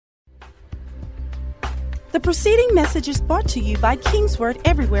The preceding message is brought to you by Kingsword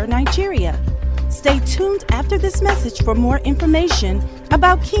Everywhere, Nigeria. Stay tuned after this message for more information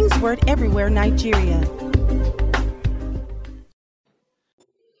about Kingsword Everywhere, Nigeria.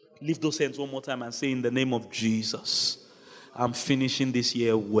 Lift those hands one more time and say, in the name of Jesus, I'm finishing this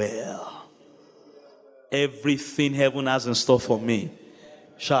year well. Everything heaven has in store for me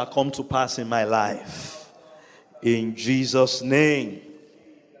shall come to pass in my life. In Jesus' name,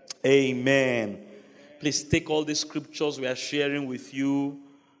 amen. Please take all these scriptures we are sharing with you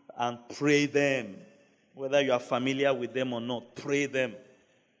and pray them. Whether you are familiar with them or not, pray them.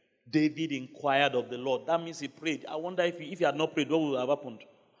 David inquired of the Lord. That means he prayed. I wonder if he had not prayed, what would have happened?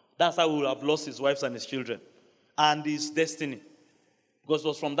 That's how he would have lost his wives and his children and his destiny. Because it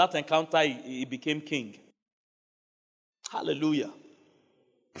was from that encounter he became king. Hallelujah.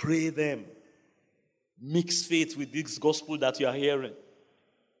 Pray them. Mix faith with this gospel that you are hearing.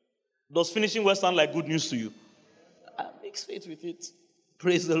 Does finishing well sound like good news to you? Mix faith with it.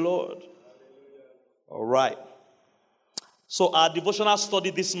 Praise the Lord. All right. So our devotional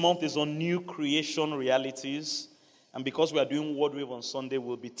study this month is on new creation realities. And because we are doing Word Wave on Sunday,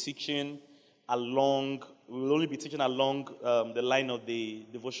 we'll only be teaching along the line of the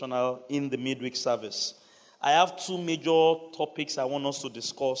devotional in the midweek service. I have two major topics I want us to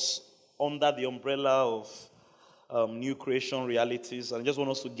discuss under the umbrella of new creation realities, and I just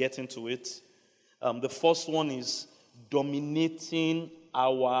want us to get into it. The first one is dominating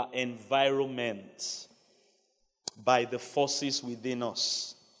our environment by the forces within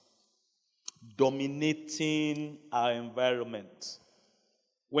us. Dominating our environment.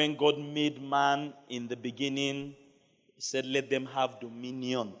 When God made man in the beginning, He said, let them have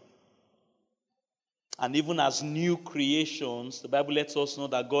dominion. And even as new creations, the Bible lets us know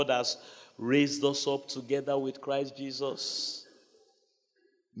that God has raised us up together with Christ Jesus,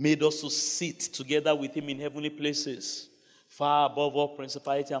 made us to sit together with Him in heavenly places, far above all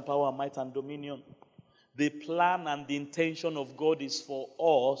principality and power, might and dominion. The plan and the intention of God is for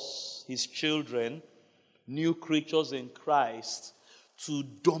us, His children, new creatures in Christ, to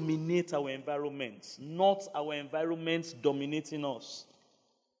dominate our environments, not our environments dominating us.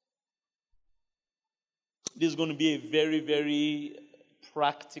 This is going to be a very, very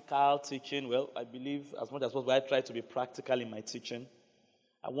practical teaching. Well, I believe as much as possible, I try to be practical in my teaching.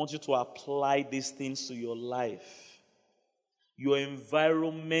 I want you to apply these things to your life. Your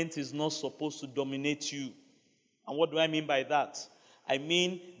environment is not supposed to dominate you. And what do I mean by that? I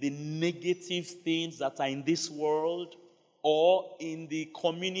mean the negative things that are in this world or in the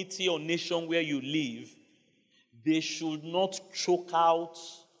community or nation where you live, they should not choke out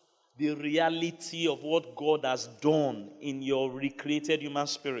the reality of what God has done in your recreated human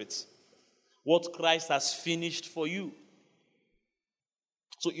spirit. What Christ has finished for you.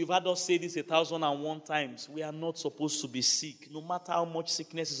 So you've heard us say this 1,001 times. We are not supposed to be sick. No matter how much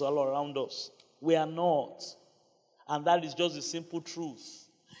sickness is all around us. We are not. And that is just the simple truth.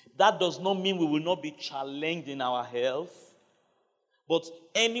 That does not mean we will not be challenged in our health. But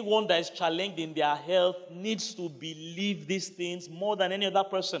anyone that is challenged in their health needs to believe these things more than any other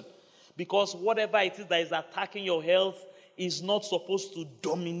person. Because whatever it is that is attacking your health is not supposed to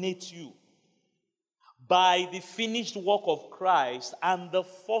dominate you. By the finished work of Christ and the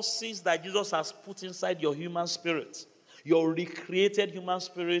forces that Jesus has put inside your human spirit, your recreated human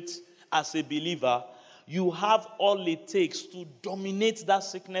spirit as a believer, you have all it takes to dominate that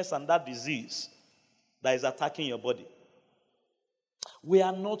sickness and that disease that is attacking your body. We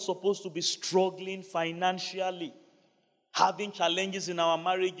are not supposed to be struggling financially, having challenges in our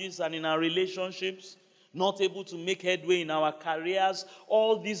marriages and in our relationships, not able to make headway in our careers.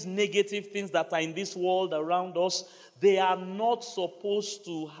 All these negative things that are in this world around us, they are not supposed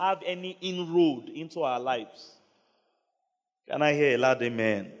to have any inroad into our lives. Can I hear a loud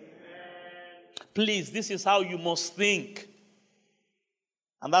amen? Amen. Please, this is how you must think.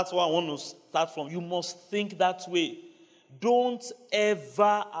 And that's what I want to start from. You must think that way. Don't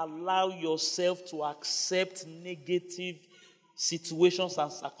ever allow yourself to accept negative situations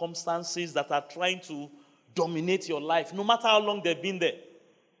and circumstances that are trying to dominate your life, no matter how long they've been there.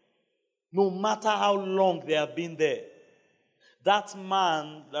 No matter how long they have been there. That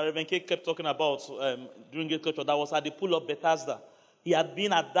man that Reverend K kept talking about during the culture that was at the pool of Bethesda, he had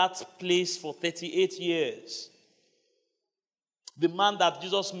been at that place for 38 years. The man that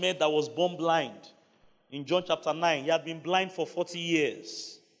Jesus met that was born blind, in John chapter 9, he had been blind for 40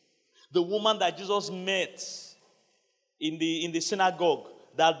 years. The woman that Jesus met in the synagogue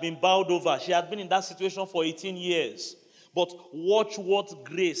that had been bowed over, she had been in that situation for 18 years. But watch what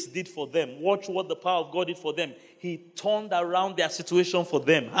grace did for them. Watch what the power of God did for them. He turned around their situation for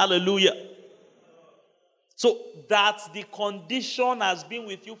them. Hallelujah. So that the condition has been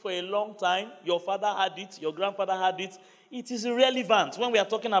with you for a long time. Your father had it, your grandfather had it. It is irrelevant when we are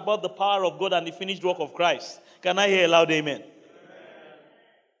talking about the power of God and the finished work of Christ. Can I hear a loud amen?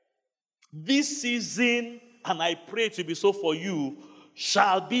 This season, and I pray it will be so for you,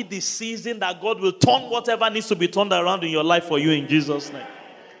 shall be the season that God will turn whatever needs to be turned around in your life for you in Jesus' name.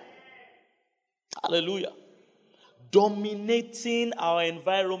 Hallelujah. Dominating our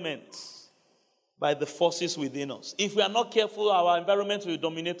environment by the forces within us. If we are not careful, our environment will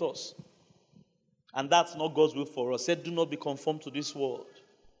dominate us. And that's not God's will for us. He said, do not be conformed to this world,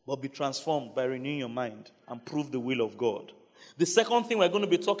 but be transformed by renewing your mind and prove the will of God. The second thing we're going to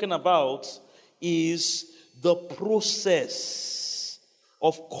be talking about is the process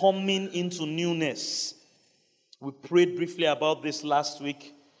of coming into newness. We prayed briefly about this last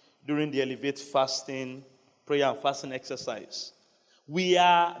week during the Elevate fasting, prayer and fasting exercise. We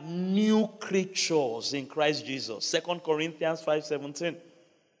are new creatures in Christ Jesus. 2 Corinthians 5:17.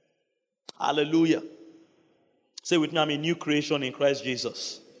 Hallelujah. Say with me, I'm a new creation in Christ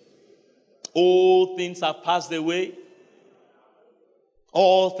Jesus. All things have passed away.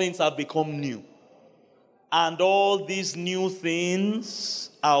 All things have become new. And all these new things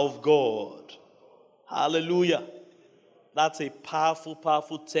are of God. Hallelujah. That's a powerful,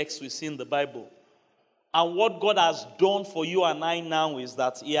 powerful text we see in the Bible. And what God has done for you and I now is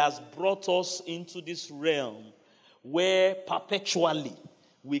that He has brought us into this realm where perpetually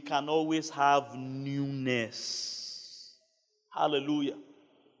we can always have newness. Hallelujah.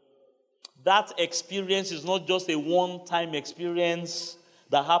 That experience is not just a one-time experience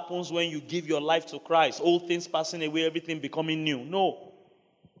that happens when you give your life to Christ. Old things passing away, everything becoming new. No.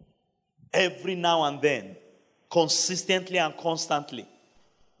 Every now and then, consistently and constantly,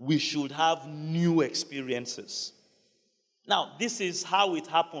 we should have new experiences. Now, this is how it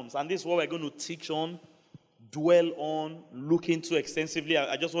happens, and this is what we're going to teach on, dwell on, look into extensively.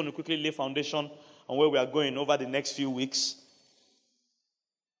 I just want to quickly lay foundation on where we are going over the next few weeks.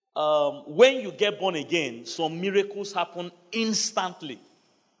 When you get born again, some miracles happen instantly.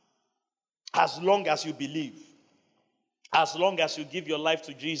 As long as you believe. As long as you give your life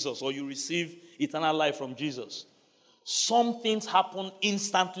to Jesus or you receive eternal life from Jesus. Some things happen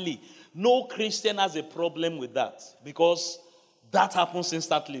instantly. No Christian has a problem with that because that happens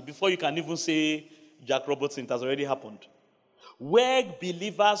instantly. Before you can even say Jack Robertson, it has already happened. Where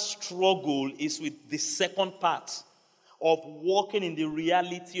believers struggle is with the second part of walking in the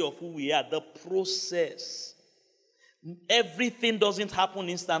reality of who we are, the process. Everything doesn't happen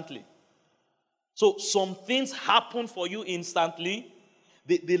instantly. So some things happen for you instantly.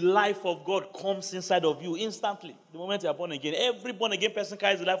 The life of God comes inside of you instantly. The moment you are born again. Every born again person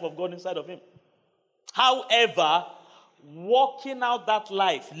carries the life of God inside of him. However, walking out that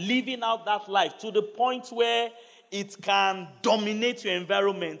life, living out that life to the point where it can dominate your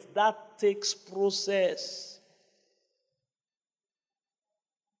environment, that takes process.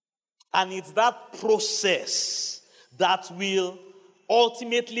 And it's that process that will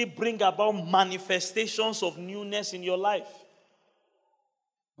ultimately bring about manifestations of newness in your life.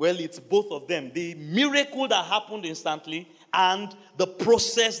 Well, it's both of them. The miracle that happened instantly and the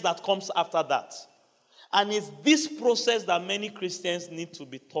process that comes after that. And it's this process that many Christians need to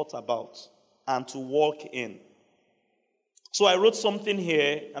be taught about and to walk in. So I wrote something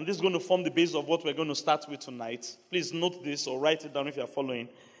here, and this is going to form the base of what we're going to start with tonight. Please note this or write it down if you're following.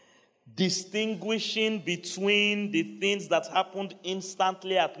 Distinguishing between the things that happened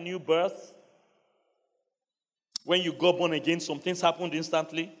instantly at new birth. When you got born again, some things happened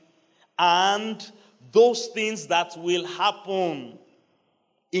instantly. And those things that will happen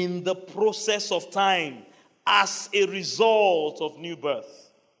in the process of time as a result of new birth.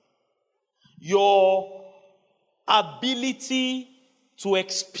 Your ability to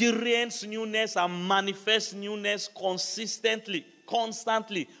experience newness and manifest newness consistently,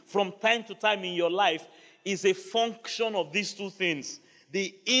 constantly, from time to time in your life is a function of these two things.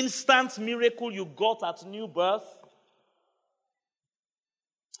 The instant miracle you got at new birth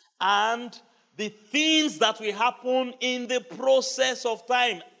and the things that will happen in the process of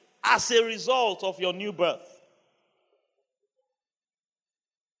time as a result of your new birth.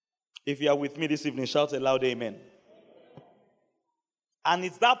 If you are with me this evening, shout a loud amen. And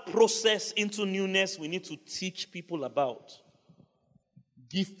it's that process into newness we need to teach people about.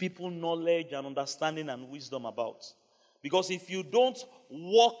 Give people knowledge and understanding and wisdom about. Because if you don't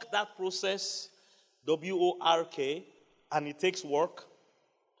walk that process, W-O-R-K, and it takes work,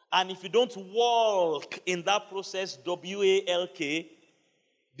 and if you don't walk in that process, W-A-L-K,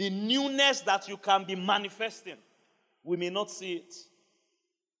 the newness that you can be manifesting, we may not see it.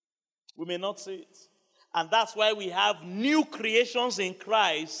 We may not see it. And that's why we have new creations in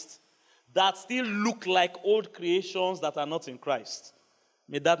Christ that still look like old creations that are not in Christ.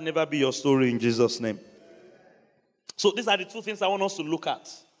 May that never be your story in Jesus' name. So these are the two things I want us to look at.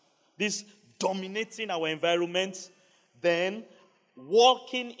 This dominating our environment, then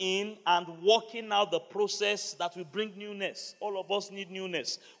walking in and walking out the process that will bring newness. All of us need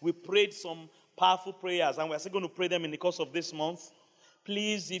newness. We prayed some powerful prayers, and we're still going to pray them in the course of this month.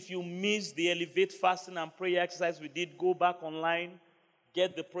 Please, if you missed the Elevate fasting and prayer exercise we did, go back online,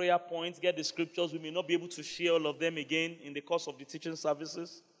 get the prayer points, get the scriptures. We may not be able to share all of them again in the course of the teaching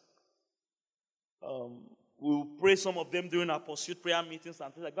services. We'll pray some of them during our pursuit prayer meetings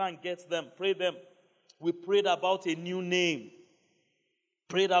and things like that. Go and get them, pray them. We prayed about a new name,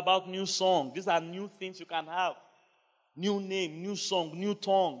 prayed about new song. These are new things you can have. New name, new song, new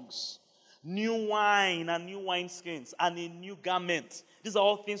tongues, new wine and new wineskins, and a new garment. These are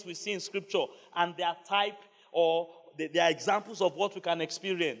all things we see in Scripture, and they are type or they are examples of what we can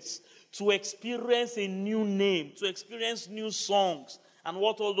experience. To experience a new name, to experience new songs, and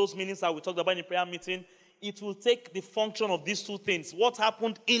what all those meanings are we talked about in the prayer meeting, it will take the function of these two things. What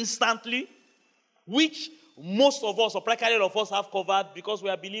happened instantly, which most of us, or practically all of us, have covered because we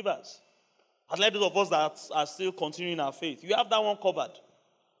are believers. At least those of us that are still continuing our faith. You have that one covered.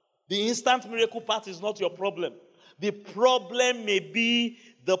 The instant miracle part is not your problem. The problem may be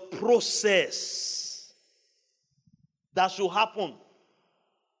the process that should happen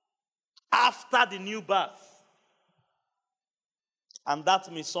after the new birth. And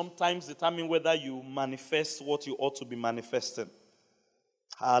that may sometimes determine whether you manifest what you ought to be manifesting.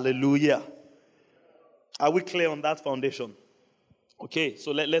 Hallelujah. Are we clear on that foundation? Okay,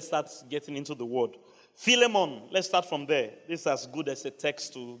 so let's start getting into the word. Philemon, let's start from there. This is as good as a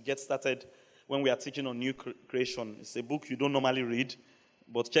text to get started when we are teaching on new creation. It's a book you don't normally read,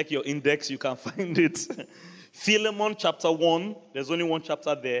 but check your index, you can find it. Philemon chapter 1, there's only one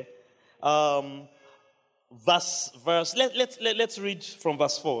chapter there. Let's read from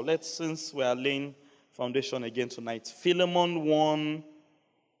verse 4. Since we are laying foundation again tonight. Philemon 1,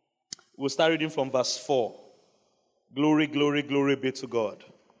 we'll start reading from verse 4. Glory, glory, glory be to God.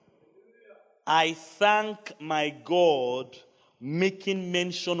 I thank my God making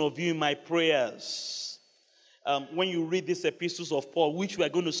mention of you in my prayers. When you read these epistles of Paul, which we are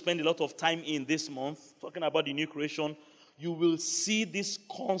going to spend a lot of time in this month, talking about the new creation, you will see this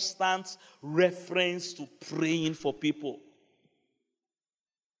constant reference to praying for people.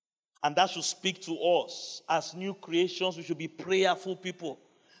 And that should speak to us. As new creations, we should be prayerful people.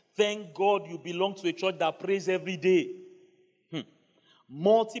 Thank God you belong to a church that prays every day.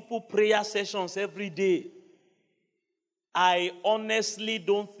 Multiple prayer sessions every day. I honestly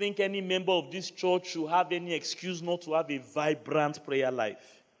don't think any member of this church should have any excuse not to have a vibrant prayer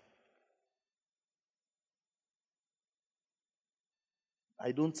life.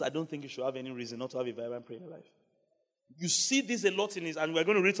 I don't think you should have any reason not to have a vibrant prayer life. You see this a lot in this, and we're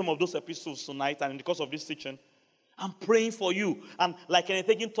going to read some of those epistles tonight, and in the course of this teaching, I'm praying for you. And like Kenneth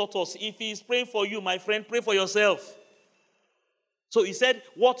Hagin taught us, if he is praying for you, my friend, pray for yourself. So he said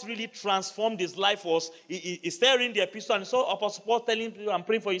what really transformed his life was, he started reading the epistle and he saw Apostle Paul telling people, I'm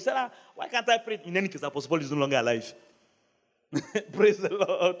praying for you. He said, why can't I pray? In any case, Apostle Paul is no longer alive. Praise the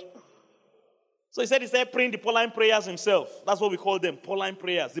Lord. So he said praying the Pauline prayers himself. That's what we call them, Pauline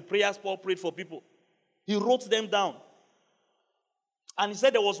prayers. The prayers Paul prayed for people. He wrote them down. And he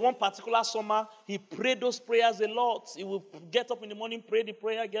said there was one particular summer, he prayed those prayers a lot. He would get up in the morning, pray the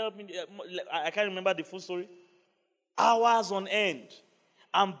prayer, get up in the, I can't remember the full story. Hours on end.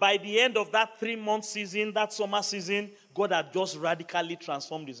 And by the end of that 3-month season, that summer season, God had just radically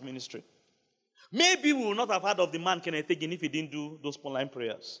transformed his ministry. Maybe we would not have heard of the man Kenneth Hagin if he didn't do those Pauline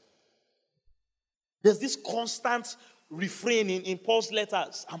prayers. There's this constant refrain in Paul's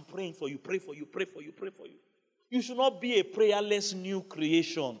letters. I'm praying for you, pray for you, pray for you, pray for you. You should not be a prayerless new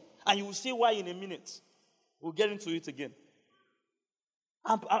creation. And you will see why in a minute. We'll get into it again.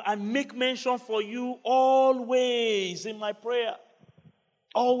 I make mention for you always in my prayer.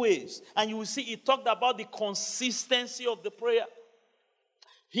 Always. And you will see it talked about the consistency of the prayer.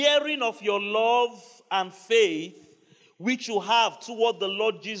 Hearing of your love and faith which you have toward the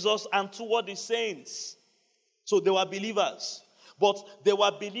Lord Jesus and toward the saints. So they were believers. But they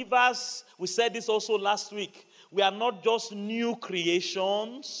were believers, we said this also last week. We are not just new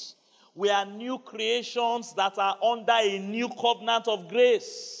creations. We are new creations that are under a new covenant of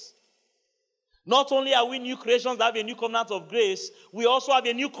grace. Not only are we new creations that have a new covenant of grace, we also have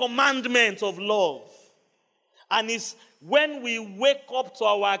a new commandment of love. And it's when we wake up to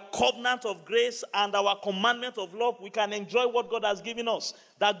our covenant of grace and our commandment of love, we can enjoy what God has given us.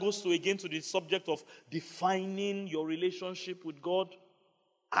 That goes to the subject of defining your relationship with God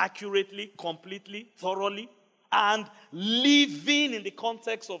accurately, completely, thoroughly, and living in the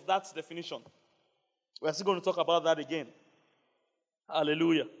context of that definition. We're still going to talk about that again.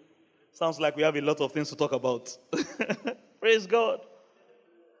 Hallelujah. Sounds like we have a lot of things to talk about. Praise God.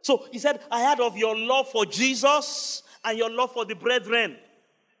 So he said, I heard of your love for Jesus and your love for the brethren.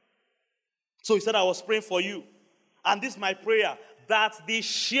 So he said, I was praying for you. And this is my prayer, that the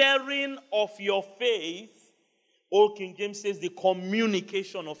sharing of your faith, Old King James says the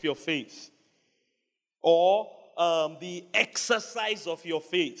communication of your faith, or the exercise of your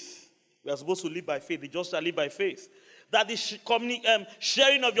faith. We are supposed to live by faith. The just shall live by faith. That the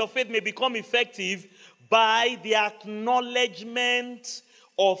sharing of your faith may become effective by the acknowledgement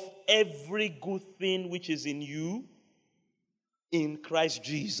of every good thing which is in you in Christ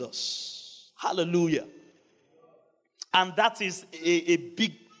Jesus. Hallelujah. And that is a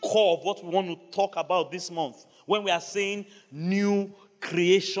big core of what we want to talk about this month when we are saying new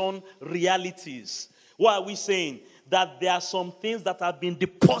creation realities. What are we saying? That there are some things that have been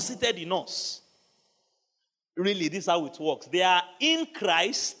deposited in us. Really, this is how it works. They are in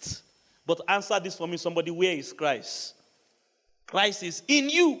Christ, but answer this for me, somebody, where is Christ? Christ is in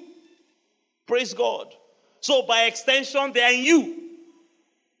you. Praise God. So by extension, they are in you.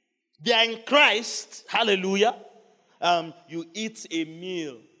 They are in Christ. Hallelujah. You eat a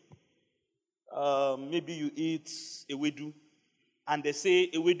meal. Maybe you eat ewedu. And they say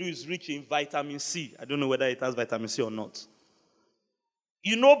ewedu is rich in vitamin C. I don't know whether it has vitamin C or not.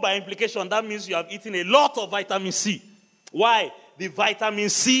 You know, by implication, that means you have eaten a lot of vitamin C. Why? The vitamin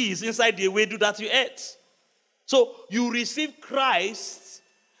C is inside the ewedu that you ate. So you receive Christ.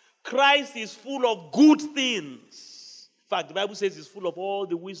 Christ is full of good things. In fact, the Bible says it's full of all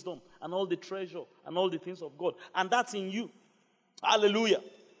the wisdom and all the treasure and all the things of God. And that's in you. Hallelujah.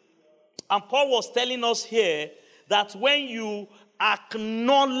 And Paul was telling us here that when you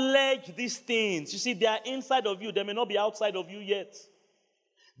acknowledge these things, you see, they are inside of you. They may not be outside of you yet.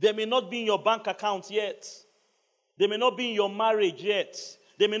 They may not be in your bank account yet. They may not be in your marriage yet.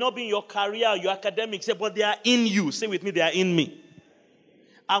 They may not be in your career, your academics yet, but they are in you. Say with me, they are in me.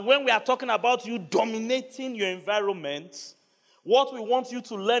 And when we are talking about you dominating your environment, what we want you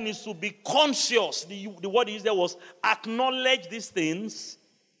to learn is to be conscious. The word he used there was acknowledge these things.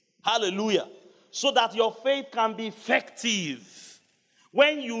 Hallelujah. So that your faith can be effective.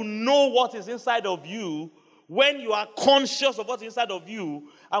 When you know what is inside of you, when you are conscious of what's inside of you,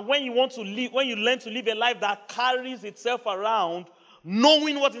 and when you want to live, when you learn to live a life that carries itself around,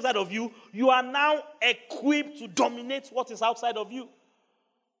 knowing what's inside of you, you are now equipped to dominate what is outside of you.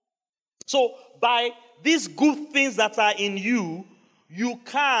 So by these good things that are in you, you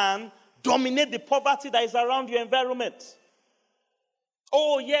can dominate the poverty that is around your environment.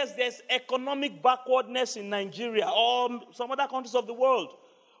 Oh yes, there's economic backwardness in Nigeria or some other countries of the world.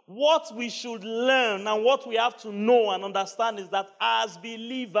 What we should learn and what we have to know and understand is that as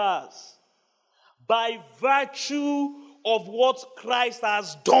believers, by virtue of what Christ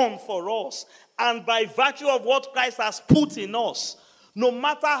has done for us, and by virtue of what Christ has put in us, no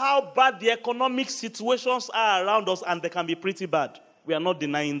matter how bad the economic situations are around us, and they can be pretty bad, we are not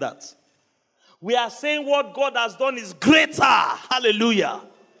denying that. We are saying what God has done is greater, hallelujah,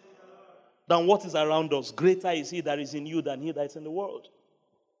 than what is around us. Greater is he that is in you than he that is in the world.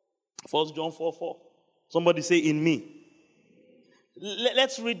 1 John 4:4. Somebody say, in me.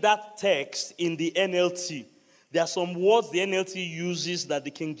 Let's read that text in the NLT. There are some words the NLT uses that the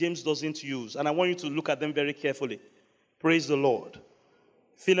King James doesn't use. And I want you to look at them very carefully. Praise the Lord.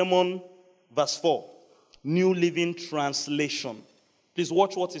 Philemon, verse 4. New Living Translation. Please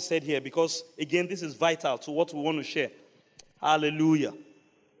watch what is said here, because, again, this is vital to what we want to share. Hallelujah.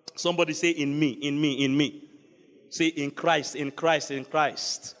 Somebody say, in me, in me, in me. Say, in Christ, in Christ, in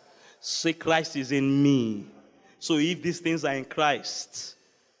Christ. Say, Christ is in me. So if these things are in Christ,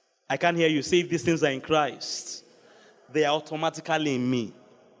 I can't hear you. Say, if these things are in Christ, they are automatically in me.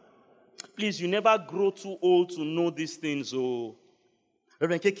 Please, you never grow too old to know these things. Oh,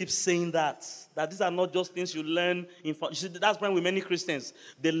 Reverend K keeps saying that these are not just things you learn in. You see, that's why with many Christians,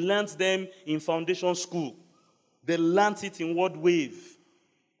 they learned them in foundation school. They learned it in Word Wave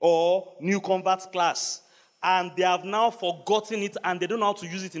or New Converts class. And they have now forgotten it, and they don't know how to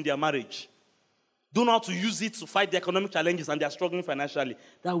use it in their marriage. Don't know how to use it to fight the economic challenges, and they are struggling financially.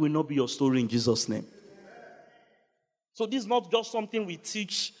 That will not be your story in Jesus' name. So this is not just something we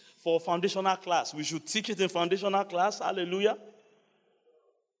teach for foundational class. We should teach it in foundational class. Hallelujah.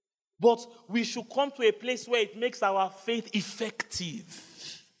 But we should come to a place where it makes our faith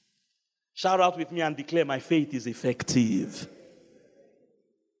effective. Shout out with me and declare, my faith is effective.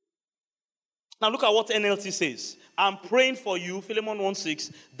 Now look at what NLT says. I'm praying for you, Philemon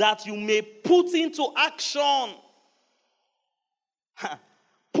 1:6, that you may put into action.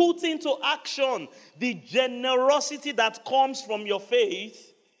 Put into action the generosity that comes from your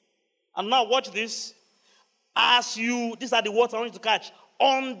faith. And now watch this. As you, these are the words I want you to catch.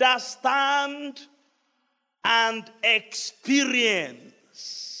 Understand and experience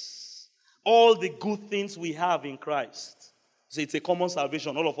all the good things we have in Christ. So it's a common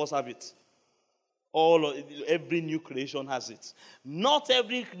salvation. All of us have it. Every new creation has it. Not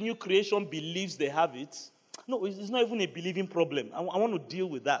every new creation believes they have it. No, it's not even a believing problem. I want to deal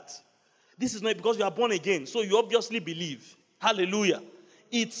with that. This is not because you are born again, so you obviously believe. Hallelujah.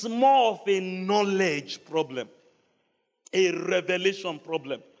 It's more of a knowledge problem, a revelation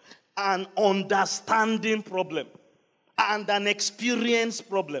problem, an understanding problem, and an experience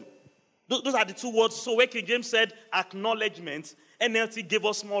problem. Those are the two words. So when King James said acknowledgement, NLT gave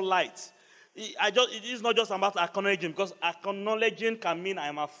us more light. It is not just about acknowledging, because acknowledging can mean I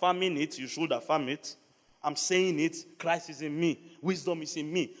am affirming it. You should affirm it. I'm saying it. Christ is in me. Wisdom is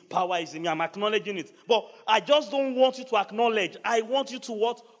in me. Power is in me. I'm acknowledging it. But I just don't want you to acknowledge. I want you to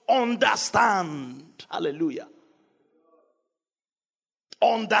what? Understand. Hallelujah.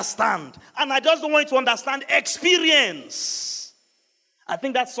 Understand. And I just don't want you to understand. Experience. I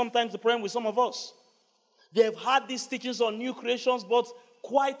think that's sometimes the problem with some of us. They have had these teachings on new creations, but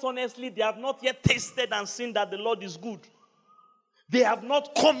quite honestly, they have not yet tasted and seen that the Lord is good. They have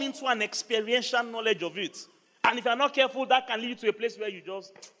not come into an experiential knowledge of it. And if you're not careful, that can lead you to a place where you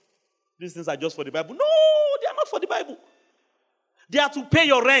just, these things are just for the Bible. No, they are not for the Bible. They are to pay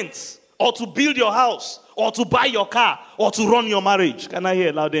your rent, or to build your house, or to buy your car, or to run your marriage. Can I hear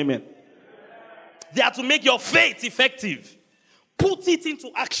a loud amen? They are to make your faith effective. Put it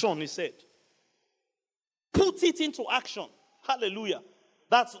into action, he said. Put it into action. Hallelujah.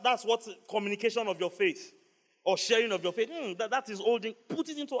 That's what communication of your faith or sharing of your faith. That is holding. Put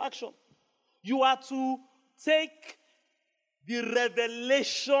it into action. You are to take the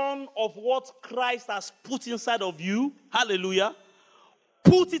revelation of what Christ has put inside of you. Hallelujah.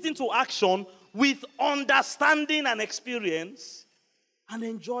 Put it into action with understanding and experience, and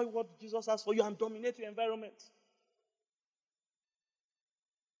enjoy what Jesus has for you and dominate your environment.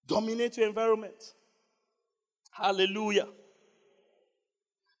 Dominate your environment. Hallelujah.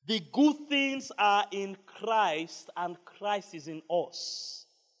 The good things are in Christ, and Christ is in us.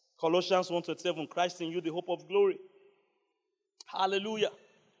 Colossians 1:27, Christ in you, the hope of glory. Hallelujah.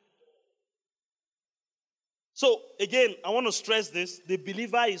 So, again, I want to stress this. The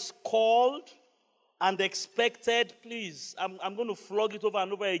believer is called and expected, please, I'm going to flog it over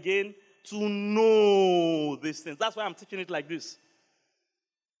and over again, to know these things. That's why I'm teaching it like this.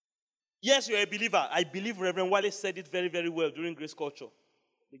 Yes, you're a believer. I believe Reverend Wale said it very, very well during Grace Culture.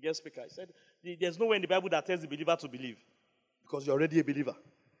 The guest speaker. He said, there's nowhere in the Bible that tells the believer to believe, because you're already a believer.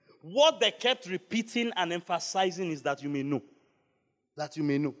 What they kept repeating and emphasizing is that you may know. That you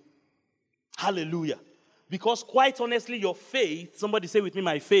may know. Hallelujah. Because quite honestly, your faith, somebody say with me,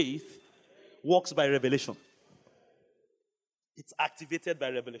 my faith, works by revelation. It's activated by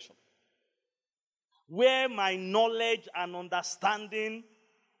revelation. Where my knowledge and understanding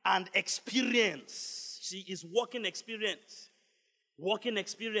and experience, see, is working experience. Working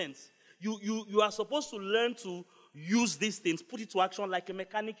experience. You are supposed to learn to use these things, put it to action like a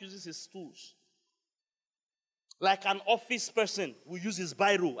mechanic uses his tools. Like an office person will use his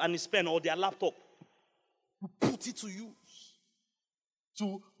biro and his pen or their laptop. You put it to use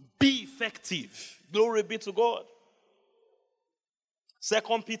to be effective. Glory be to God.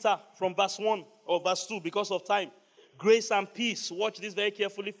 2 Peter from verse 1 or verse 2, because of time. Grace and peace, watch this very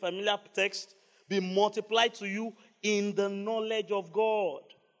carefully, familiar text, be multiplied to you in the knowledge of God.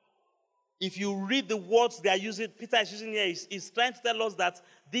 If you read the words they are using, Peter is using here, he's trying to tell us that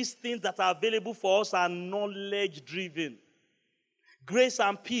these things that are available for us are knowledge-driven. Grace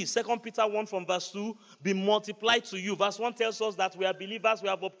and peace, 2 Peter 1 from verse 2, be multiplied to you. Verse 1 tells us that we are believers, we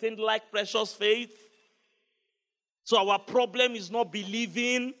have obtained like precious faith. So our problem is not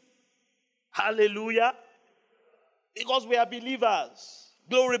believing. Hallelujah. Because we are believers.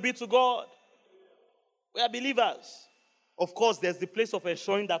 Glory be to God. We are believers. Of course, there's the place of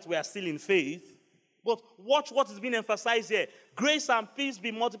ensuring that we are still in faith. But watch what is being emphasized here. Grace and peace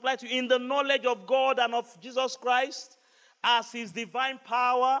be multiplied to you in the knowledge of God and of Jesus Christ, as his divine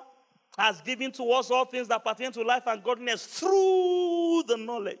power has given to us all things that pertain to life and godliness through the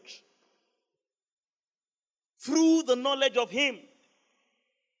knowledge. Through the knowledge of him.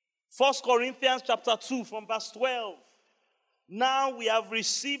 1 Corinthians chapter 2 from verse 12. Now we have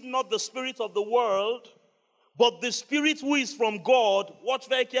received not the spirit of the world, but the Spirit who is from God, watch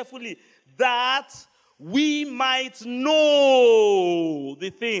very carefully, that we might know the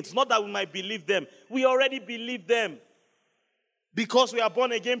things. Not that we might believe them. We already believe them because we are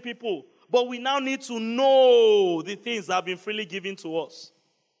born again people. But we now need to know the things that have been freely given to us.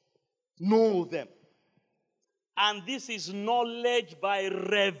 Know them. And this is knowledge by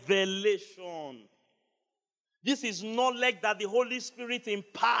revelation. This is knowledge that the Holy Spirit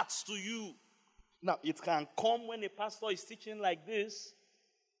imparts to you. Now, it can come when a pastor is teaching like this.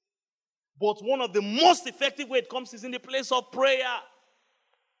 But one of the most effective ways it comes is in the place of prayer.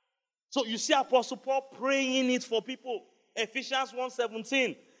 So you see Apostle Paul praying it for people. Ephesians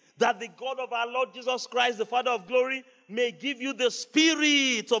 1:17. That the God of our Lord Jesus Christ, the Father of glory, may give you the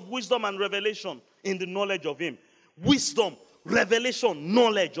spirit of wisdom and revelation in the knowledge of him. Wisdom, revelation,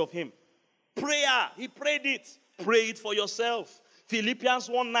 knowledge of him. Prayer, he prayed it. Pray it for yourself. Philippians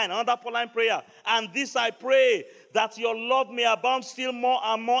 1:9, another Pauline prayer. And this I pray, that your love may abound still more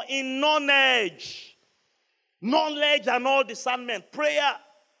and more in knowledge. Knowledge and all discernment. Prayer.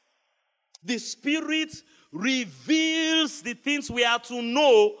 The Spirit reveals the things we are to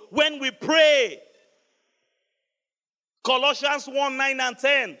know when we pray. Colossians 1:9 and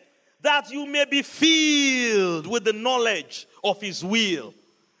 10. That you may be filled with the knowledge of his will,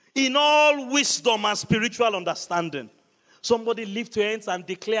 in all wisdom and spiritual understanding. Somebody lift your hands and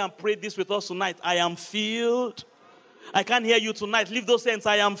declare and pray this with us tonight. I am filled. I can't hear you tonight. Lift those hands.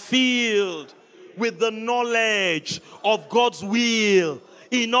 I am filled with the knowledge of God's will,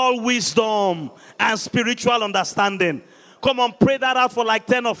 in all wisdom and spiritual understanding. Come on, pray that out for like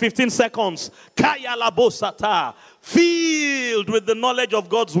 10 or 15 seconds. Kaya labosata. Filled with the knowledge of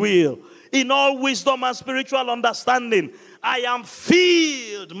God's will, in all wisdom and spiritual understanding. I am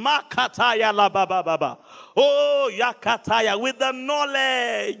filled. Makataya la baba baba. Oh, yakataya, with the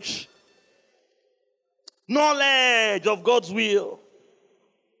knowledge. Knowledge of God's will.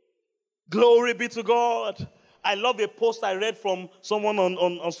 Glory be to God. I love a post I read from someone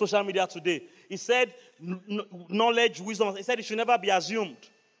on social media today. He said, knowledge, wisdom. He said it should never be assumed.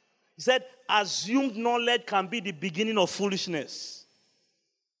 He said, assumed knowledge can be the beginning of foolishness.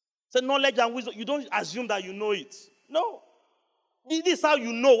 He said, knowledge and wisdom, you don't assume that you know it. No. This is how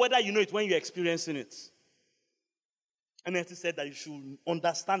you know whether you know it when you're experiencing it. And then he said that you should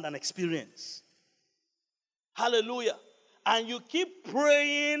understand and experience. Hallelujah. And you keep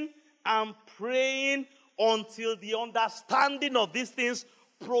praying and praying until the understanding of these things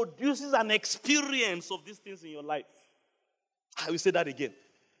produces an experience of these things in your life. I will say that again.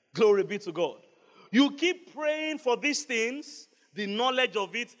 Glory be to God. You keep praying for these things, the knowledge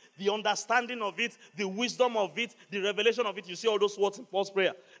of it, the understanding of it, the wisdom of it, the revelation of it. You see all those words in Paul's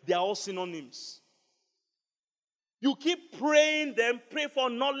prayer. They are all synonyms. You keep praying them. Pray for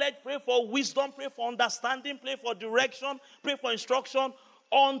knowledge, pray for wisdom, pray for understanding, pray for direction, pray for instruction,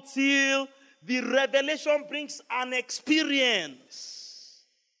 until the revelation brings an experience.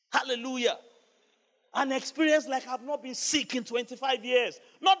 Hallelujah. An experience like I've not been sick in 25 years.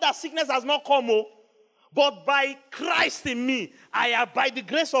 Not that sickness has not come, but by Christ in me, I have, by the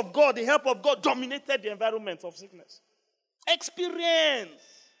grace of God, the help of God, dominated the environment of sickness. Experience.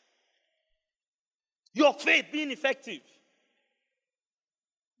 Your faith being effective.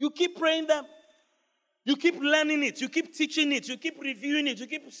 You keep praying them. You keep learning it. You keep teaching it. You keep reviewing it. You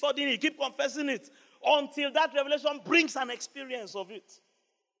keep studying it. You keep confessing it. Until that revelation brings an experience of it.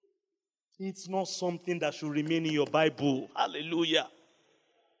 It's not something that should remain in your Bible. Hallelujah.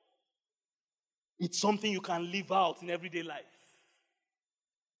 It's something you can live out in everyday life.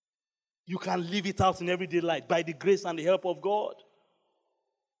 You can live it out in everyday life by the grace and the help of God.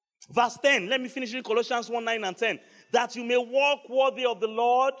 Verse 10, let me finish in Colossians 1:9 and 10. That you may walk worthy of the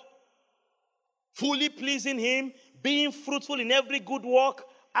Lord, fully pleasing him, being fruitful in every good work,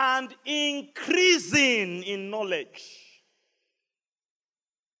 and increasing in knowledge.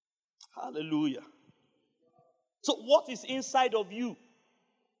 Hallelujah. So what is inside of you?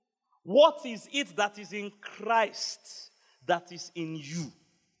 What is it that is in Christ that is in you?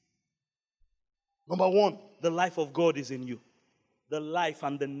 Number one, the life of God is in you. The life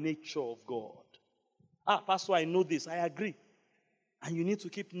and the nature of God. Pastor, I know this. I agree. And you need to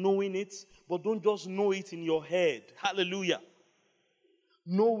keep knowing it, but don't just know it in your head. Hallelujah.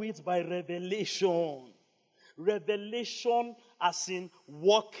 Know it by revelation. Revelation as in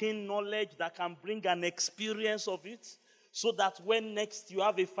working knowledge that can bring an experience of it, so that when next you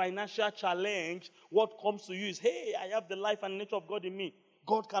have a financial challenge, what comes to you is, hey, I have the life and nature of God in me.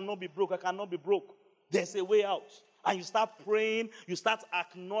 God cannot be broke. I cannot be broke. There's a way out. And you start praying, you start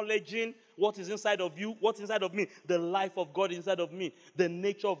acknowledging what is inside of you, what's inside of me, the life of God inside of me, the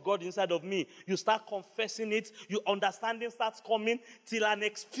nature of God inside of me. You start confessing it, your understanding starts coming till an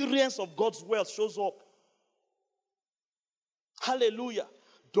experience of God's wealth shows up. Hallelujah.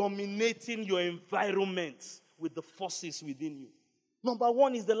 Dominating your environment with the forces within you. Number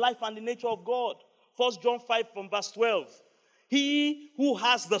one is the life and the nature of God. 1 John 5 from verse 12. He who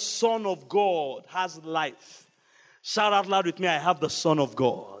has the Son of God has life. Shout out loud with me, I have the Son of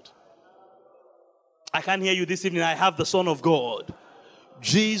God. I can't hear you this evening. I have the Son of God.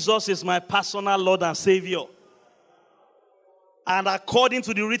 Jesus is my personal Lord and Savior. And according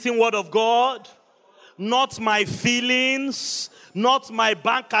to the written word of God, not my feelings, not my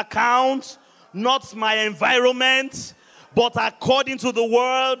bank account, not my environment, but according to the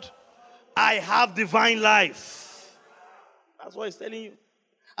word, I have divine life. That's what he's telling you.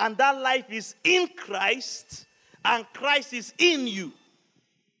 And that life is in Christ, and Christ is in you.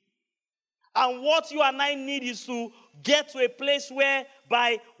 And what you and I need is to get to a place where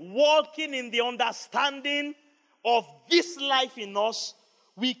by walking in the understanding of this life in us,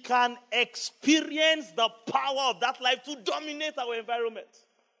 we can experience the power of that life to dominate our environment.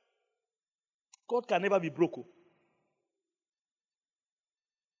 God can never be broken.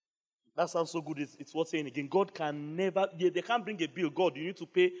 That sounds so good. It's worth saying again. God can never, they can't bring a bill. God, you need to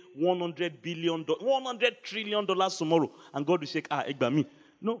pay $100 billion, $100 trillion tomorrow. And God will shake, me.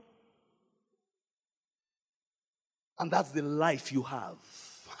 No. And that's the life you have.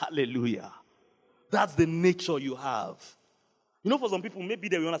 Hallelujah. That's the nature you have. You know, for some people, maybe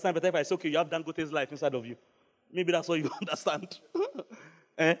they will understand better if I say, okay, you have Dangote's life inside of you. Maybe that's what you understand.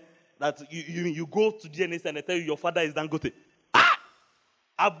 That you go to GNS and they tell you your father is Dangote.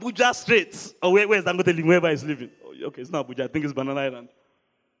 Abuja straight. Oh, where is Dangote living? Wherever he's living. Oh, okay, it's not Abuja. I think it's Banana Island.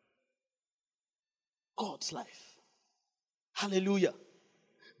 God's life. Hallelujah.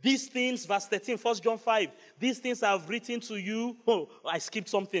 These things, verse 13, 1 John 5, these things I have written to you. Oh, I skipped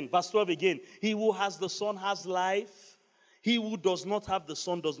something. Verse 12 again. He who has the Son has life. He who does not have the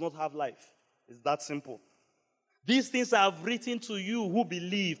Son does not have life. It's that simple. These things I have written to you who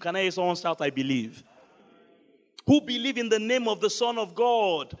believe. Can I hear someone shout, I believe? Who believe in the name of the Son of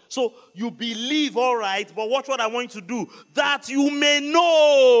God. So you believe, all right, but watch what I want you to do. That you may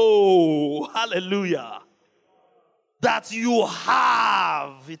know. Hallelujah. That you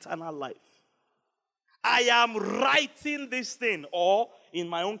have eternal life. I am writing this thing, or in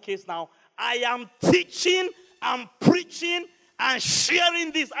my own case now, I am teaching and preaching and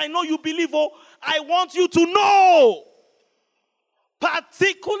sharing this. I know you believe, I want you to know.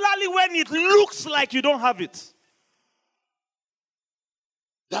 Particularly when it looks like you don't have it.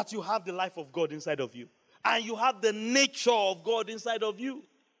 That you have the life of God inside of you. And you have the nature of God inside of you.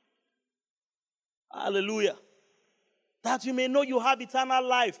 Hallelujah. That you may know you have eternal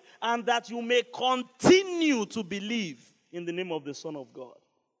life. And that you may continue to believe in the name of the Son of God.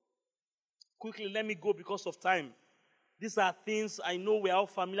 Quickly, let me go because of time. These are things I know we are all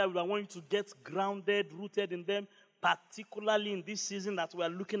familiar with. I want you to get grounded, rooted in them. Particularly in this season that we are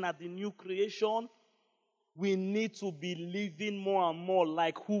looking at the new creation. We need to be living more and more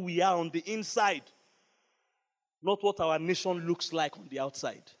like who we are on the inside. Not what our nation looks like on the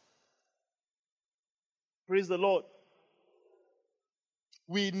outside. Praise the Lord.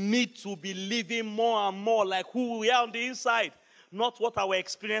 We need to be living more and more like who we are on the inside. Not what our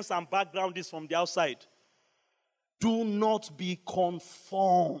experience and background is from the outside. Do not be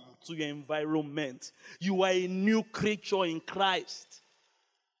conformed to your environment. You are a new creature in Christ.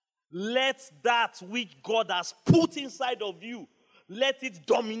 Let that which God has put inside of you, let it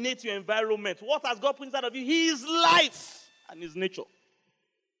dominate your environment. What has God put inside of you? His life and His nature.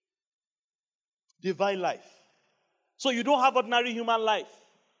 Divine life. So you don't have ordinary human life.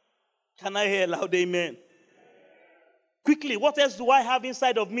 Can I hear a loud amen? Quickly, what else do I have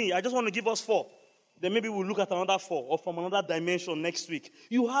inside of me? I just want to give us 4. Then maybe we'll look at another 4 or from another dimension next week.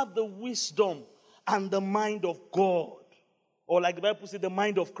 You have the wisdom and the mind of God. Or like the Bible says, the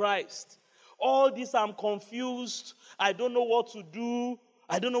mind of Christ. All this, I'm confused. I don't know what to do.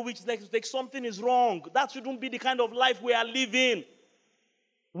 I don't know which next to take. Something is wrong. That shouldn't be the kind of life we are living.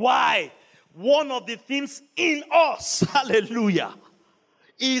 Why? One of the things in us, hallelujah,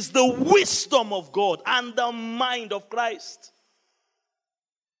 is the wisdom of God and the mind of Christ.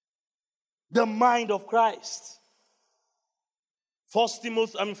 The mind of Christ. 1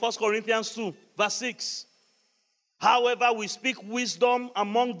 Corinthians 2, verse 6. However, we speak wisdom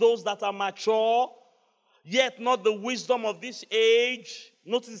among those that are mature, yet not the wisdom of this age.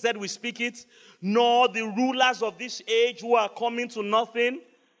 Notice that we speak it. Nor the rulers of this age who are coming to nothing.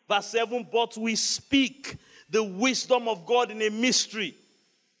 Verse 7, but we speak the wisdom of God in a mystery.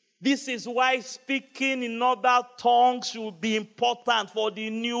 This is why speaking in other tongues should be important for the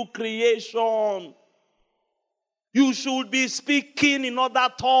new creation. You should be speaking in other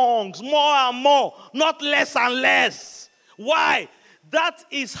tongues more and more, not less and less. Why? That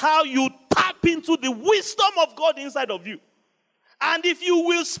is how you tap into the wisdom of God inside of you. And if you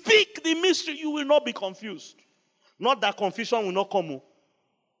will speak the mystery, you will not be confused. Not that confusion will not come.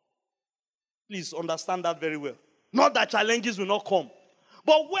 Please understand that very well. Not that challenges will not come.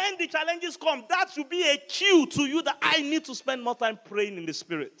 But when the challenges come, that should be a cue to you that I need to spend more time praying in the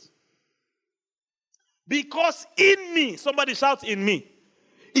Spirit. Because in me, somebody shout in me,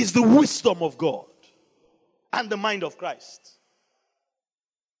 is the wisdom of God and the mind of Christ.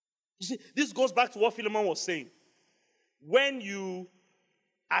 You see, this goes back to what Philemon was saying. When you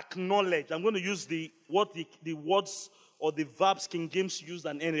acknowledge, I'm going to use the words or the verbs King James used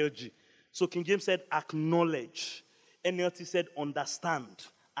and NLG. So King James said acknowledge. NLT said understand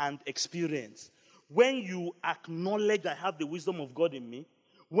and experience. When you acknowledge I have the wisdom of God in me,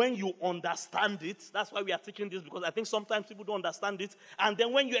 when you understand it, that's why we are teaching this, because I think sometimes people don't understand it, and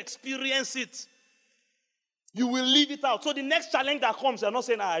then when you experience it, you will leave it out. So the next challenge that comes, you're not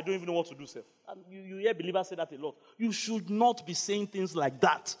saying, I don't even know what to do, sir. And you hear believers say that a lot. You should not be saying things like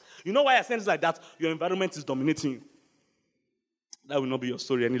that. You know why I'm saying things like that? Your environment is dominating you. That will not be your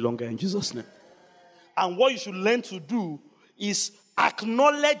story any longer in Jesus' name. And what you should learn to do is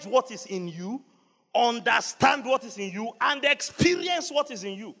acknowledge what is in you, understand what is in you, and experience what is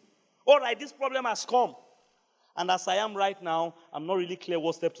in you. All right, this problem has come. And as I am right now, I'm not really clear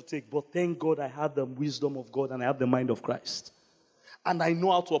what step to take. But thank God I have the wisdom of God and I have the mind of Christ. And I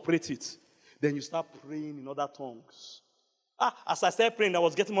know how to operate it. Then you start praying in other tongues. As I started praying, I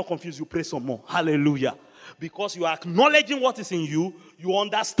was getting more confused. You pray some more. Hallelujah. Because you are acknowledging what is in you, you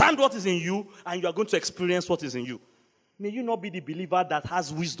understand what is in you, and you are going to experience what is in you. May you not be the believer that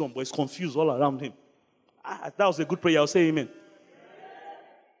has wisdom but is confused all around him. That was a good prayer. I'll say amen.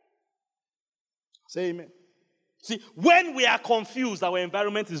 Say amen. See, when we are confused, our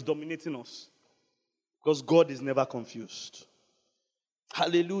environment is dominating us. Because God is never confused.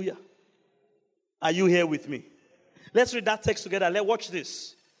 Hallelujah. Are you here with me? Let's read that text together. Let's watch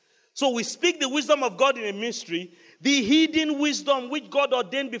this. So we speak the wisdom of God in a mystery, the hidden wisdom which God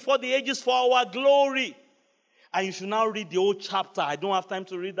ordained before the ages for our glory. And you should now read the whole chapter. I don't have time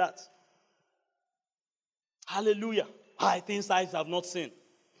to read that. Hallelujah. Things eyes have not seen.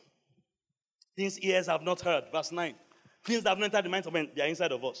 Things ears have not heard. Verse 9. Things that have not entered the minds of men, they are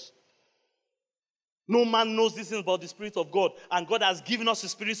inside of us. No man knows these things but the Spirit of God. And God has given us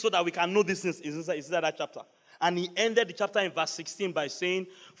His Spirit so that we can know these things. It's inside that chapter. And he ended the chapter in verse 16 by saying,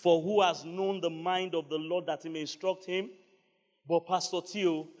 for who has known the mind of the Lord that he may instruct him? But Pastor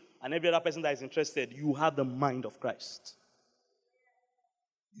Theo and every other person that is interested, you have the mind of Christ.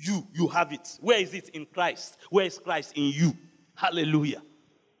 You have it. Where is it? In Christ. Where is Christ? In you. Hallelujah.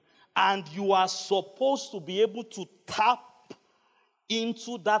 And you are supposed to be able to tap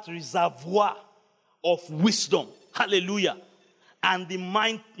into that reservoir of wisdom. Hallelujah. And the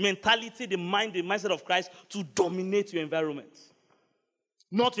mentality, the mindset of Christ to dominate your environment.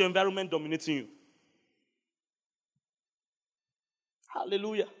 Not your environment dominating you.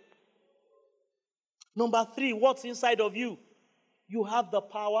 Hallelujah. Number 3, what's inside of you? You have the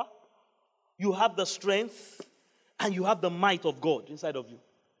power, you have the strength, and you have the might of God inside of you.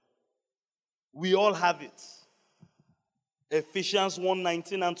 We all have it. Ephesians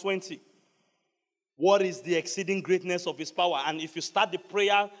 1:19 and 20. What is the exceeding greatness of his power? And if you start the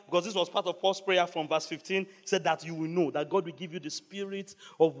prayer, because this was part of Paul's prayer from verse 15, said that you will know that God will give you the spirit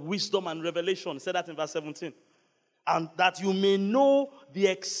of wisdom and revelation. He said that in verse 17. And that you may know the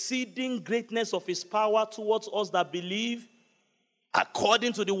exceeding greatness of his power towards us that believe,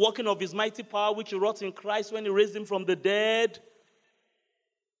 according to the working of his mighty power, which he wrought in Christ when he raised him from the dead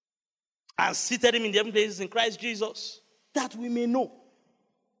and seated him in the heavenly places in Christ Jesus, that we may know.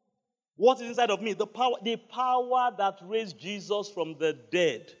 What is inside of me? The power that raised Jesus from the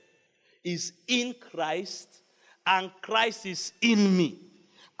dead is in Christ, and Christ is in me.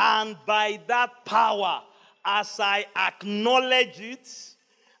 And by that power, as I acknowledge it,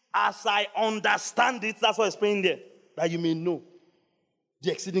 as I understand it, that's what it's saying there, that you may know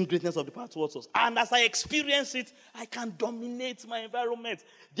the exceeding greatness of the power towards us. And as I experience it, I can dominate my environment.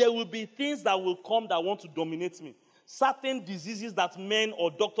 There will be things that will come that want to dominate me. Certain diseases that men or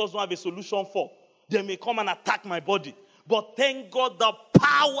doctors don't have a solution for, they may come and attack my body. But thank God the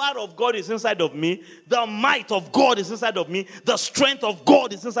power of God is inside of me. The might of God is inside of me. The strength of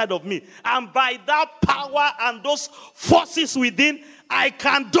God is inside of me. And by that power and those forces within, I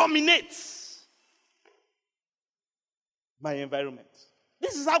can dominate. my environment.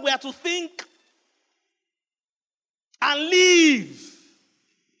 This is how we are to think and live.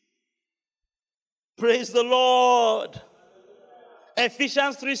 Praise the Lord.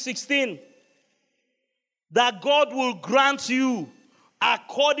 Ephesians 3:16. That God will grant you,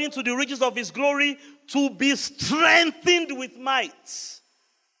 according to the riches of his glory, to be strengthened with might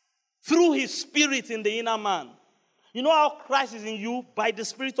through his Spirit in the inner man. You know how Christ is in you? By the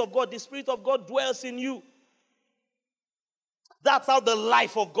Spirit of God. The Spirit of God dwells in you. That's how the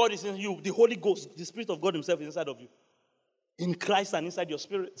life of God is in you. The Holy Ghost, the Spirit of God himself is inside of you. In Christ and inside your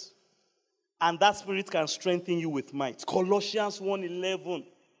spirit. And that Spirit can strengthen you with might. Colossians 1:11.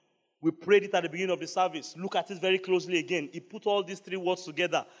 We prayed it at the beginning of the service. Look at it very closely again. He put all these three words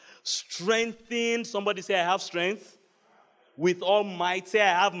together. Strengthen. Somebody say, I have strength. With all might. Say,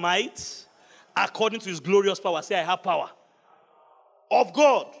 I have might. According to his glorious power. Say, I have power. Of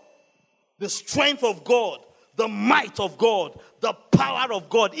God. The strength of God. The might of God. The power of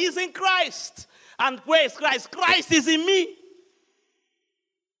God is in Christ. And where is Christ? Christ is in me.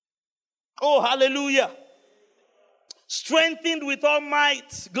 Oh, hallelujah. Strengthened with all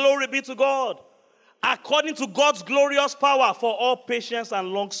might, glory be to God, according to God's glorious power, for all patience and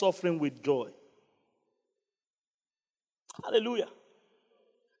long suffering with joy. Hallelujah.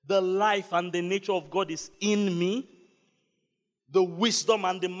 The life and the nature of God is in me. The wisdom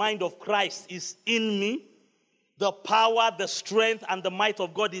and the mind of Christ is in me. The power, the strength, and the might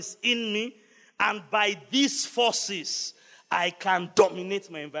of God is in me. And by these forces, I can dominate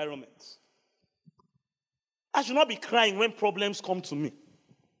my environment. I should not be crying when problems come to me.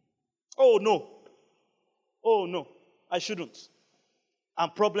 Oh, no. Oh, no. I shouldn't.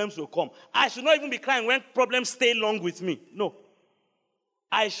 And problems will come. I should not even be crying when problems stay long with me. No.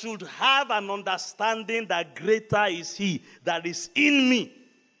 I should have an understanding that greater is he that is in me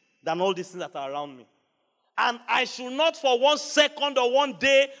than all these things that are around me. And I should not for 1 second or 1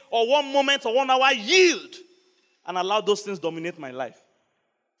 day or 1 moment or 1 hour yield and allow those things dominate my life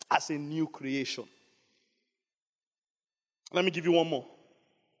as a new creation. Let me give you one more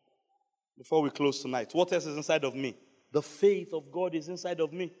before we close tonight. What else is inside of me? The faith of God is inside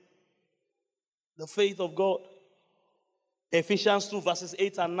of me. The faith of God. Ephesians 2 verses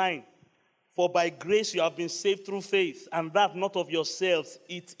 8 and 9. For by grace you have been saved through faith, and that not of yourselves.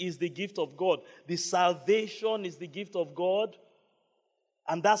 It is the gift of God. The salvation is the gift of God.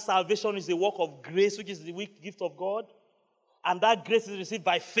 And that salvation is the work of grace, which is the gift of God. And that grace is received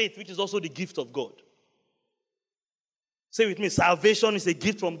by faith, which is also the gift of God. Say with me, salvation is a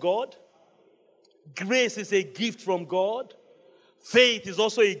gift from God. Grace is a gift from God. Faith is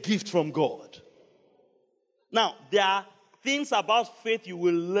also a gift from God. Now, there are things about faith you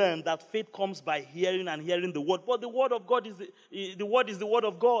will learn that faith comes by hearing and hearing the word. But the word of God is the word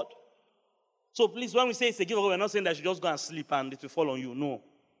of God. So please, when we say it's a gift of God, we're not saying that you just go and sleep and it will fall on you. No.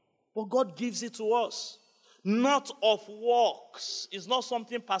 But God gives it to us. Not of works. It's not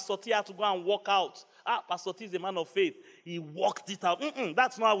something Pastor T had to go and work out. Pastor T is a man of faith. He worked it out.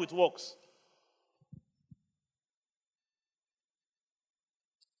 That's not how it works.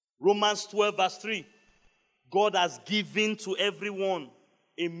 Romans 12 verse 3. God has given to everyone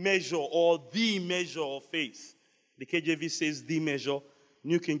a measure or the measure of faith. The KJV says the measure.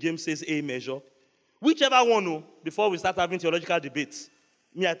 New King James says a measure. Whichever one, before we start having theological debates.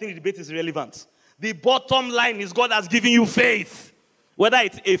 I think the debate is irrelevant. The bottom line is God has given you faith. Whether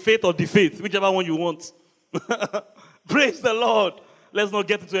it's a faith or the faith, whichever one you want. Praise the Lord. Let's not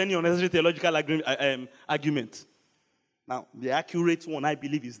get into any unnecessary theological argument. Now, the accurate one, I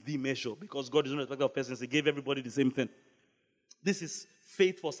believe, is the measure. Because God is not a respecter of persons. He gave everybody the same thing. This is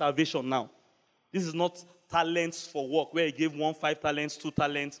faith for salvation now. This is not talents for work, where he gave 1 5 talents, 2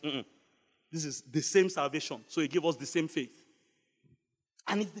 talents. This is the same salvation. So he gave us the same faith.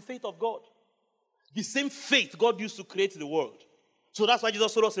 And it's the faith of God. The same faith God used to create the world. So that's why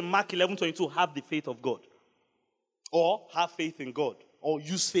Jesus told us in Mark 11:22, have the faith of God. Or have faith in God. Or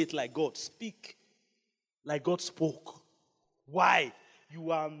use faith like God. Speak like God spoke. Why?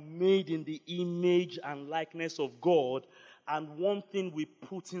 You are made in the image and likeness of God. And one thing we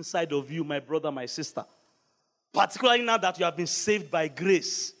put inside of you, my brother, my sister, particularly now that you have been saved by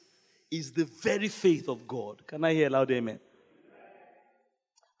grace, is the very faith of God. Can I hear a loud amen?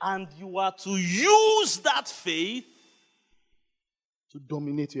 And you are to use that faith to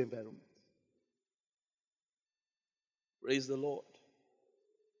dominate your environment. Praise the Lord.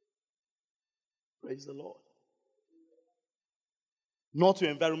 Praise the Lord. Not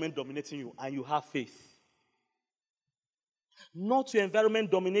your environment dominating you and you have faith. Not your environment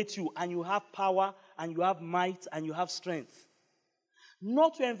dominates you and you have power and you have might and you have strength.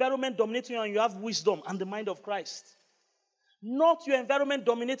 Not your environment dominating you and you have wisdom and the mind of Christ. Not your environment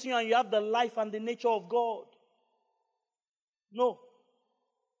dominating you and you have the life and the nature of God. No.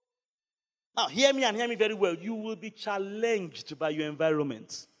 Now, hear me and hear me very well. You will be challenged by your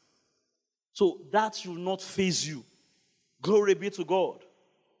environment. So that should not faze you. Glory be to God.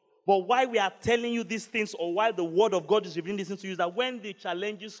 But why we are telling you these things, or why the word of God is revealing these things to you, is that when the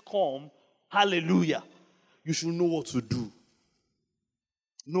challenges come, hallelujah, you should know what to do.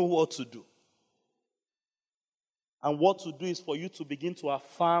 Know what to do. And what to do is for you to begin to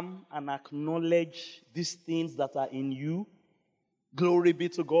affirm and acknowledge these things that are in you. Glory be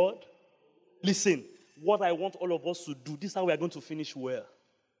to God. Listen, what I want all of us to do, this is how we are going to finish well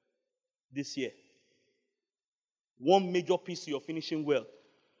this year. One major piece you're finishing well.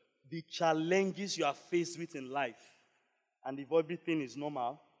 The challenges you are faced with in life. And if everything is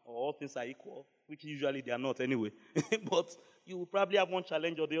normal, or all things are equal, which usually they are not anyway, but you will probably have one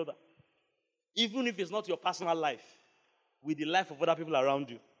challenge or the other. Even if it's not your personal life, with the life of other people around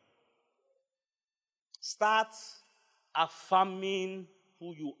you. Start affirming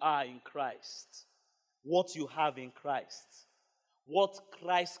who you are in Christ, what you have in Christ, what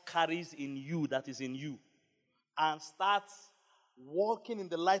Christ carries in you that is in you, and start walking in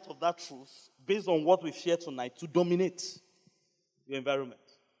the light of that truth based on what we've shared tonight to dominate your environment.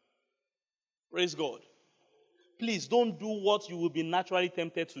 Praise God. Please don't do what you will be naturally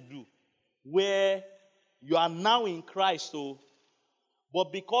tempted to do, where you are now in Christ,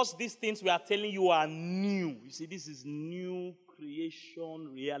 but because these things we are telling you are new, you see, this is new creation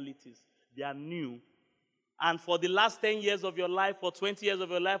realities. They are new. And for the last 10 years of your life, or 20 years of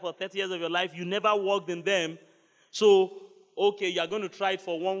your life, or 30 years of your life, you never walked in them. So, okay, you're going to try it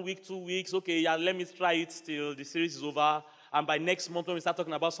for 1 week, 2 weeks. Okay, yeah, let me try it till the series is over. And by next month, when we start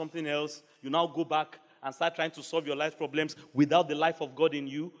talking about something else, you now go back and start trying to solve your life problems without the life of God in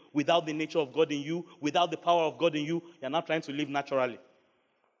you, without the nature of God in you, without the power of God in you. You're not trying to live naturally,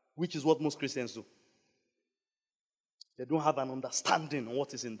 which is what most Christians do. They don't have an understanding of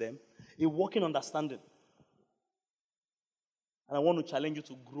what is in them, a working understanding. And I want to challenge you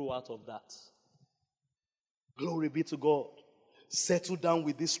to grow out of that. Glory be to God. Settle down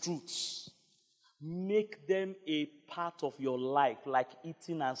with these truths. Make them a part of your life, like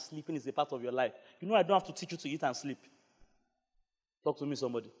eating and sleeping is a part of your life. You know, I don't have to teach you to eat and sleep. Talk to me,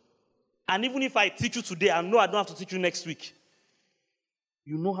 somebody. And even if I teach you today, I know I don't have to teach you next week.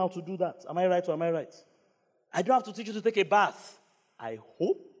 You know how to do that. Am I right or am I right? I don't have to teach you to take a bath. I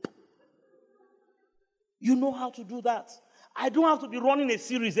hope. You know how to do that. I don't have to be running a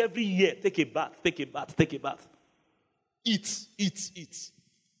series every year. Take a bath, take a bath, take a bath. Eat, eat, eat.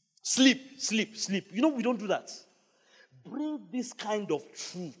 Sleep, sleep, sleep. You know, we don't do that. Bring this kind of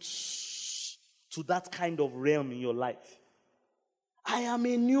truths to that kind of realm in your life. I am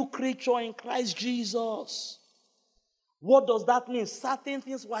a new creature in Christ Jesus. What does that mean? Certain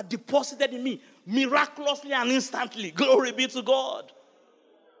things were deposited in me miraculously and instantly. Glory be to God.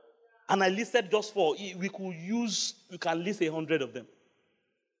 And I listed just 4. We can list 100 of them.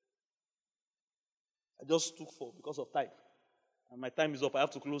 I just took 4 because of time. And my time is up. I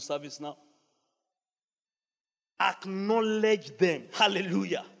have to close service now. Acknowledge them.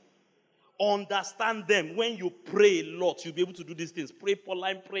 Hallelujah. Understand them. When you pray a lot, you'll be able to do these things. Pray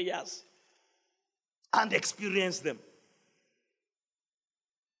polite prayers. And experience them.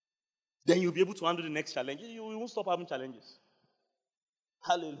 Then you'll be able to handle the next challenge. You won't stop having challenges.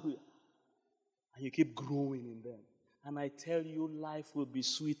 Hallelujah. And you keep growing in them. And I tell you, life will be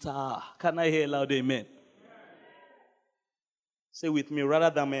sweeter. Can I hear a loud amen? Say with me, rather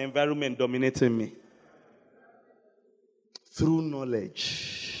than my environment dominating me, through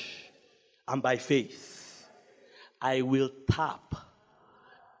knowledge and by faith, I will tap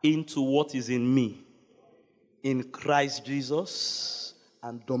into what is in me in Christ Jesus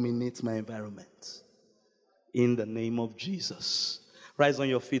and dominate my environment. In the name of Jesus. Rise on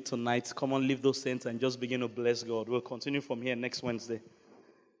your feet tonight. Come on, leave those saints and just begin to bless God. We'll continue from here next Wednesday.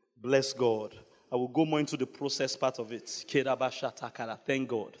 Bless God. I will go more into the process part of it. Thank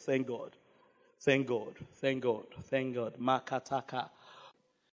God. Thank God. Thank God. Thank God. Thank God. Makataka.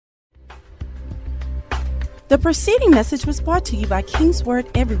 The preceding message was brought to you by Kingsword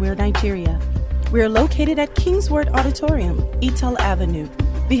Everywhere, Nigeria. We are located at Kingsword Auditorium, Etel Avenue,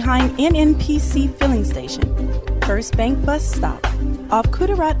 behind NNPC Filling Station, First Bank Bus Stop, off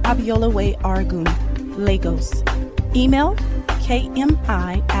Kudirat Abiola Way, Argun, Lagos. Email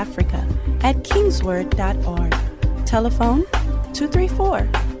kmiafrica@kingsword.org. Telephone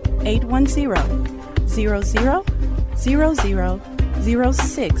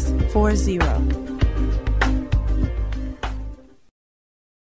 234-810-00000640.